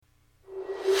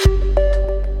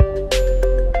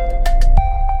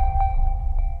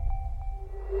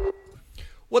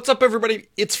What's up, everybody?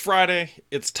 It's Friday.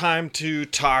 It's time to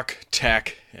talk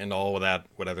tech and all of that,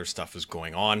 what other stuff is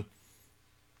going on.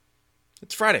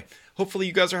 It's Friday. Hopefully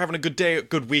you guys are having a good day, a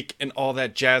good week, and all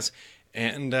that jazz.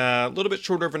 And a little bit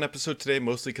shorter of an episode today,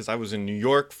 mostly because I was in New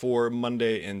York for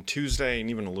Monday and Tuesday,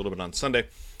 and even a little bit on Sunday.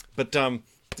 But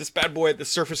this bad boy, the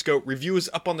Surface Go review is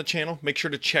up on the channel. Make sure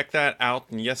to check that out.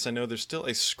 And yes, I know there's still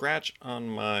a scratch on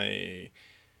my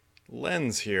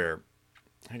lens here.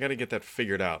 I got to get that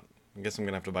figured out. I guess I'm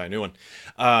going to have to buy a new one.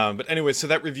 But anyway, so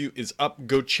that review is up.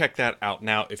 Go check that out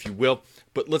now if you will.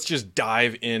 But let's just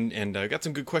dive in, and I got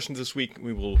some good questions this week.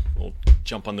 We'll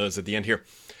jump on those at the end here.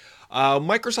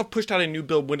 Microsoft pushed out a new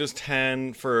build, Windows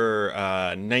 10 for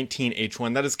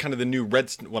 19H1. That is kind of the new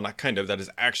Redstone. Well, not kind of. That is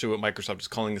actually what Microsoft is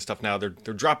calling this stuff now. They're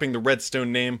dropping the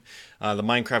Redstone name. The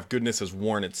Minecraft goodness has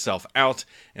worn itself out,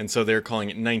 and so they're calling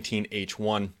it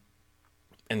 19H1.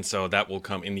 And so that will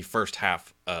come in the first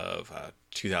half of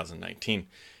 2019,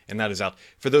 and that is out.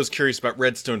 For those curious about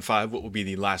Redstone 5, what will be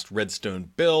the last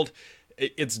Redstone build,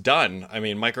 it's done. I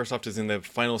mean, Microsoft is in the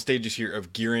final stages here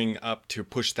of gearing up to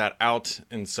push that out,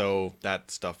 and so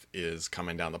that stuff is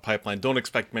coming down the pipeline. Don't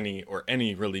expect many or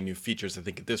any really new features, I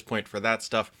think, at this point for that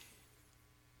stuff.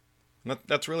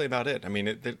 That's really about it. I mean,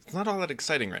 it's not all that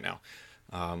exciting right now.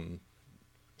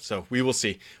 So we will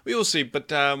see. But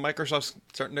Microsoft's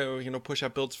starting to, push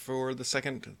out builds for the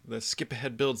skip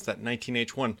ahead builds, that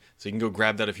 19H1. So you can go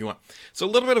grab that if you want. So a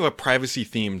little bit of a privacy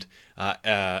themed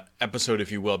episode,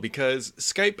 if you will, because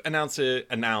Skype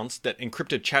announced that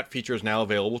encrypted chat feature is now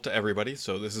available to everybody.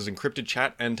 So this is encrypted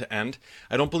chat end to end.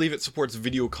 I don't believe it supports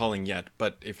video calling yet,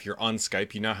 but if you're on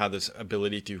Skype, you now have this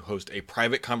ability to host a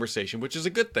private conversation, which is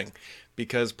a good thing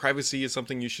because privacy is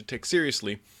something you should take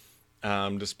seriously.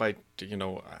 Despite,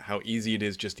 how easy it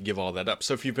is just to give all that up.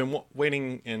 So if you've been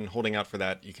waiting and holding out for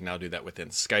that, you can now do that within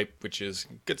Skype, which is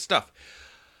good stuff.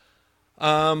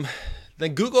 Then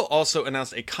Google also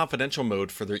announced a confidential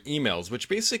mode for their emails, which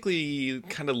basically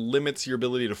kind of limits your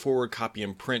ability to forward, copy,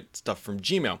 and print stuff from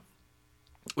Gmail.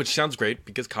 Which sounds great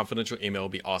because confidential email will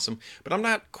be awesome, but I'm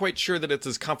not quite sure that it's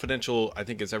as confidential, I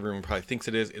think, as everyone probably thinks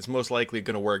it is. It's most likely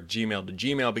going to work Gmail to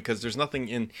Gmail because there's nothing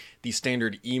in the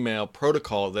standard email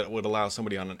protocol that would allow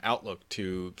somebody on an Outlook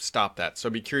to stop that. So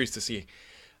I'd be curious to see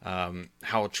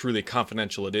how truly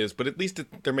confidential it is, but at least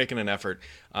they're making an effort,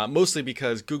 mostly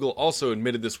because Google also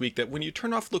admitted this week that when you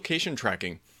turn off location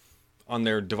tracking on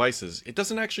their devices, it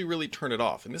doesn't actually really turn it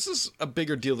off. And this is a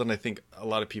bigger deal than I think a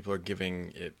lot of people are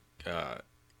giving it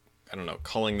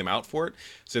calling them out for it.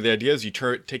 So the idea is you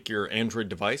take your Android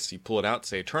device, you pull it out,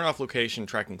 say turn off location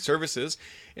tracking services,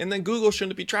 and then Google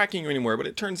shouldn't be tracking you anymore. But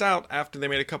it turns out after they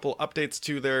made a couple updates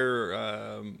to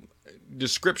their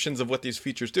descriptions of what these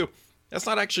features do, that's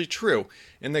not actually true.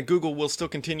 And that Google will still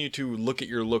continue to look at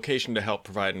your location to help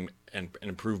provide and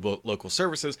improve local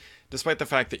services, despite the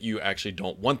fact that you actually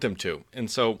don't want them to. And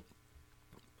so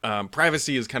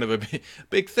privacy is kind of a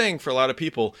big thing for a lot of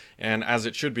people, and as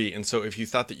it should be. And so if you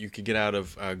thought that you could get out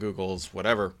of Google's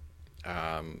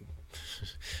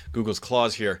Google's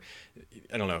clause here,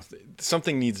 I don't know,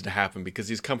 something needs to happen because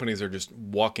these companies are just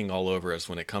walking all over us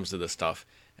when it comes to this stuff,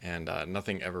 and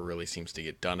nothing ever really seems to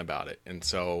get done about it. And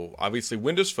so obviously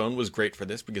Windows Phone was great for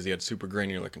this because you had super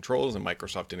granular controls and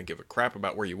Microsoft didn't give a crap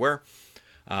about where you were.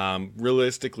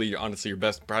 Realistically, honestly, your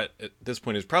best at this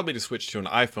point is probably to switch to an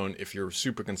iPhone if you're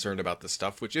super concerned about this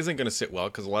stuff, which isn't going to sit well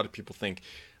because a lot of people think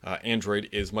Android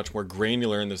is much more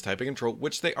granular in this type of control,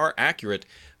 which they are accurate,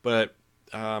 but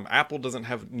Apple doesn't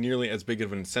have nearly as big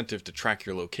of an incentive to track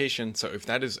your location. So if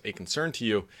that is a concern to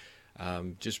you,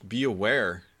 just be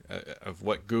aware of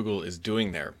what Google is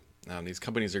doing there. These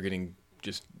companies are getting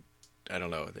just, I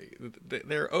don't know,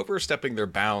 they're overstepping their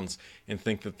bounds and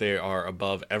think that they are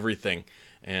above everything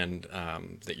and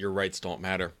that your rights don't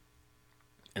matter.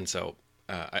 And so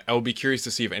I will be curious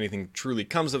to see if anything truly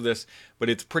comes of this, but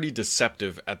it's pretty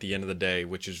deceptive at the end of the day,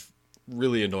 which is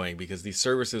really annoying because these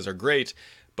services are great,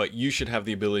 but you should have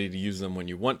the ability to use them when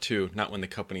you want to, not when the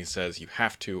company says you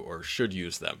have to or should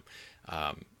use them.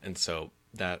 And so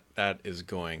that is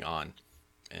going on.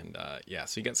 And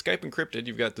so you got Skype encrypted,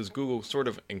 you've got this Google sort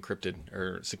of encrypted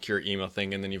or secure email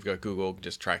thing, and then you've got Google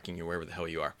just tracking you wherever the hell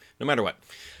you are, no matter what.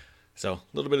 So a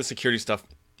little bit of security stuff.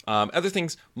 Other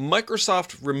things,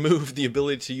 Microsoft removed the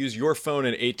ability to use your phone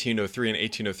in 1803. And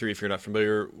 1803, if you're not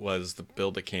familiar, was the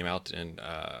build that came out in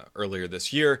earlier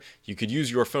this year. You could use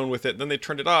your phone with it. Then they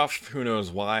turned it off. Who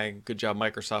knows why? Good job,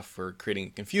 Microsoft, for creating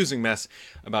a confusing mess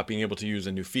about being able to use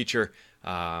a new feature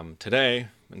today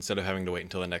instead of having to wait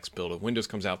until the next build of Windows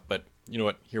comes out. But you know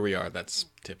what? Here we are. That's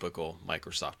typical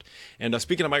Microsoft. And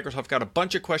speaking of Microsoft, got a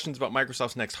bunch of questions about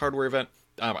Microsoft's next hardware event.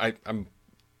 I'm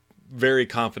very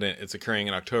confident it's occurring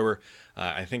in October.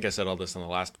 I think I said all this on the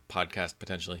last podcast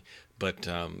potentially, but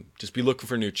just be looking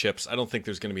for new chips. I don't think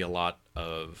there's going to be a lot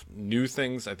of new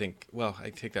things. I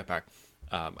take that back.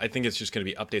 I think it's just going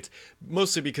to be updates,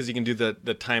 mostly because you can do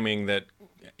the timing that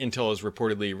Intel is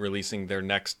reportedly releasing their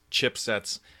next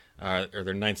chipsets, or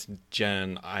their 9th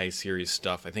gen i-series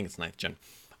stuff. I think it's 9th gen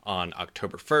on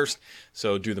October 1st.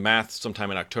 So do the math.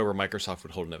 Sometime in October, Microsoft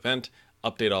would hold an event,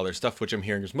 update all their stuff, which I'm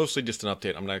hearing is mostly just an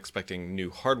update. I'm not expecting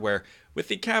new hardware, with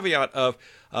the caveat of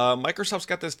Microsoft's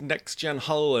got this next-gen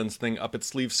HoloLens thing up its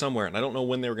sleeve somewhere, and I don't know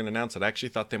when they were going to announce it. I actually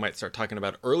thought they might start talking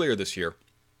about it earlier this year.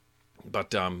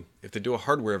 But if they do a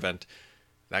hardware event,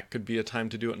 that could be a time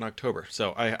to do it in October.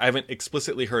 So I haven't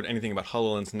explicitly heard anything about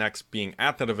HoloLens Next being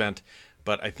at that event,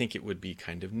 but I think it would be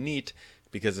kind of neat,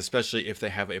 because especially if they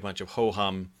have a bunch of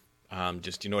ho-hum,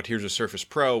 just, here's a Surface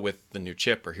Pro with the new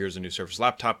chip, or here's a new Surface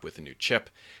laptop with a new chip,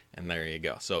 and there you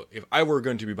go. So if I were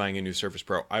going to be buying a new Surface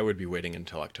Pro, I would be waiting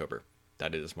until October.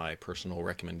 That is my personal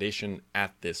recommendation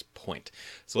at this point.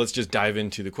 So let's just dive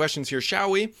into the questions here,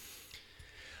 shall we?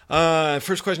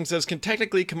 First question says, can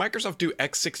Microsoft do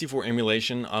x64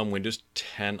 emulation on Windows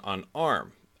 10 on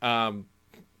ARM?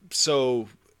 So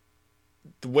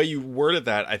the way you worded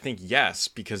that, I think yes,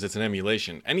 because it's an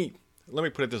emulation. Let me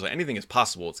put it this way: anything is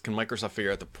possible. Can Microsoft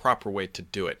figure out the proper way to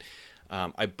do it?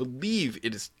 I believe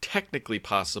it is technically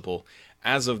possible.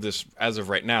 As of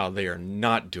right now, they are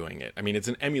not doing it. I mean, it's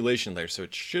an emulation layer, so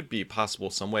it should be possible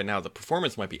some way. Now, the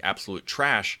performance might be absolute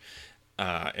trash,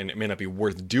 and it may not be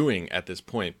worth doing at this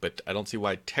point, but I don't see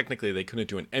why technically they couldn't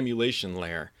do an emulation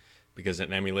layer, because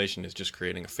an emulation is just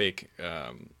creating a fake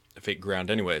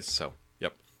ground anyways. So,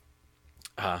 yep.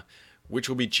 Which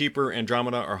will be cheaper,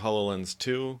 Andromeda or HoloLens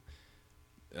 2?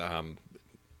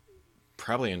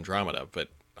 Probably Andromeda, but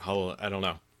I don't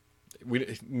know.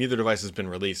 Neither device has been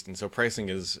released, and so pricing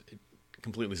is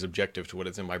completely subjective to what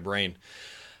is in my brain.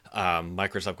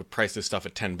 Microsoft would price this stuff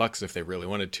at $10 if they really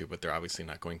wanted to, but they're obviously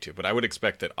not going to. But I would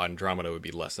expect that Andromeda would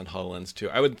be less than HoloLens 2.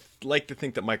 I would like to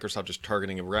think that Microsoft is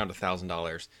targeting around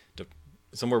 $1,000 to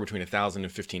somewhere between $1,000 and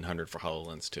 $1,500 for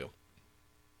HoloLens 2.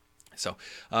 So,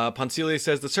 Poncilia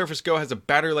says, the Surface Go has a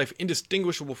battery life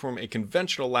indistinguishable from a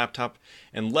conventional laptop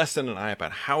and less than an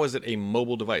iPad. How is it a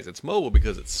mobile device? It's mobile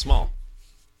because it's small.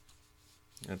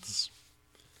 It's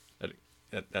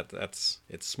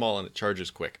small and it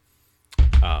charges quick.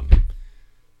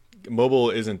 Mobile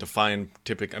isn't defined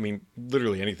typically. I mean,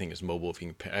 literally anything is mobile. If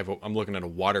you can, I'm looking at a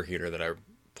water heater that I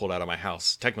pulled out of my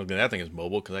house. Technically, that thing is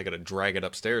mobile because I got to drag it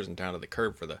upstairs and down to the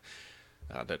curb for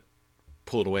to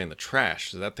pull it away in the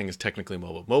trash. So that thing is technically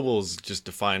mobile. Mobile is just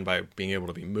defined by being able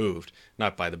to be moved,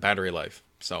 not by the battery life.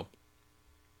 So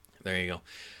there you go.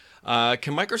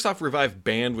 Can Microsoft revive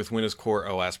Band with Windows Core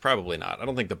OS? Probably not. I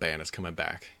don't think the Band is coming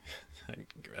back.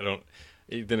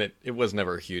 It was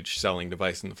never a huge selling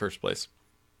device in the first place.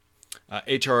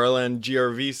 HRLN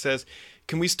GRV says,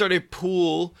 can we start a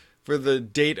pool for the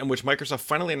date on which Microsoft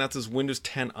finally announces Windows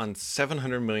 10 on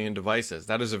 700 million devices?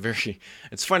 That is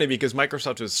it's funny because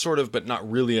Microsoft has sort of, but not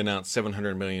really announced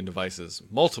 700 million devices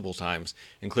multiple times,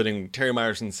 including Terry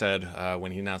Myerson said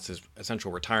when he announced his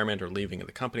essential retirement or leaving of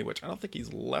the company, which I don't think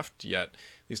he's left yet.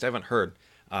 At least I haven't heard.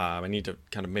 I need to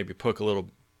kind of maybe poke a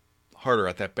little harder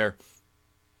at that bear.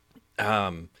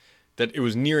 That it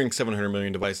was nearing 700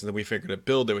 million devices, and we figured at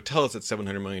Build they would tell us it's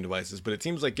 700 million devices, but it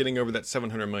seems like getting over that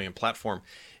 700 million platform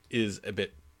is a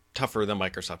bit tougher than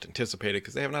Microsoft anticipated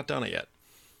because they have not done it yet.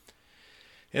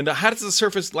 And how does the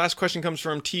Surface, last question comes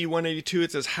from T182,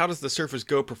 it says, how does the Surface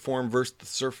Go perform versus the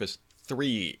Surface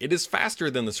 3? It is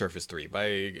faster than the Surface 3 by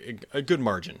a good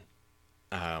margin.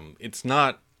 It's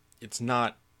not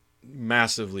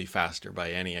massively faster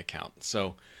by any account.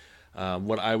 So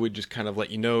what I would just kind of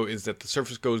let you know is that the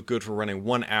Surface Go is good for running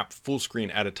one app full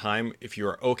screen at a time. If you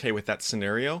are okay with that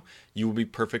scenario, you will be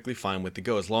perfectly fine with the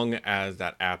Go, as long as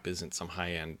that app isn't some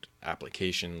high-end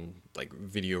application like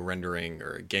video rendering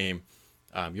or a game.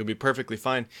 You'll be perfectly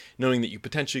fine knowing that you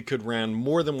potentially could run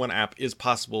more than one app is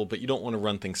possible, but you don't want to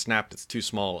run things snapped. It's too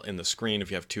small in the screen if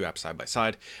you have two apps side by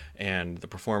side, and the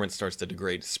performance starts to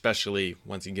degrade, especially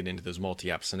once you get into those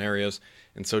multi-app scenarios.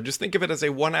 And so just think of it as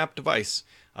a one-app device,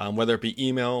 whether it be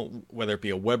email, whether it be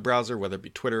a web browser, whether it be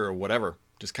Twitter or whatever.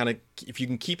 Just kind of, if you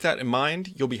can keep that in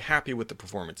mind, you'll be happy with the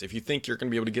performance. If you think you're going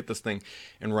to be able to get this thing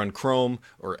and run Chrome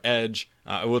or Edge,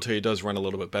 I will tell you it does run a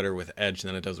little bit better with Edge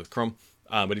than it does with Chrome.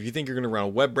 But if you think you're going to run a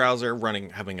web browser,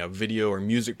 having a video or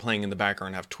music playing in the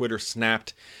background, have Twitter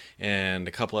snapped and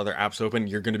a couple other apps open,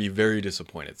 you're going to be very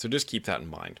disappointed. So just keep that in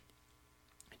mind.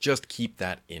 Just keep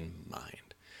that in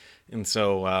mind. And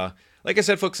so, like I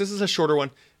said, folks, this is a shorter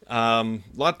one.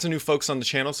 Lots of new folks on the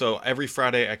channel. So every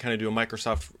Friday I kind of do a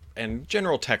Microsoft and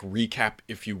general tech recap,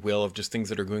 if you will, of just things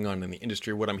that are going on in the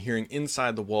industry, what I'm hearing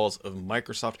inside the walls of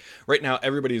Microsoft. Right now,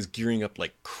 everybody is gearing up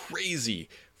like crazy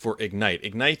for Ignite.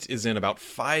 Ignite is in about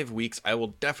 5 weeks. I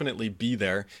will definitely be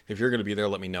there. If you're going to be there,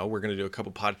 let me know. We're going to do a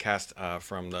couple podcasts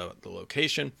from the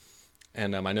location.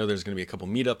 And I know there's going to be a couple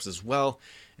meetups as well.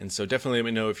 And so definitely let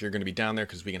me know if you're going to be down there,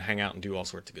 because we can hang out and do all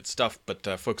sorts of good stuff.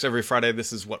 But folks, every Friday,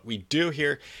 this is what we do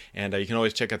here. And you can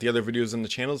always check out the other videos on the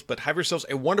channels. But have yourselves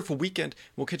a wonderful weekend.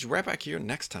 We'll catch you right back here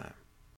next time.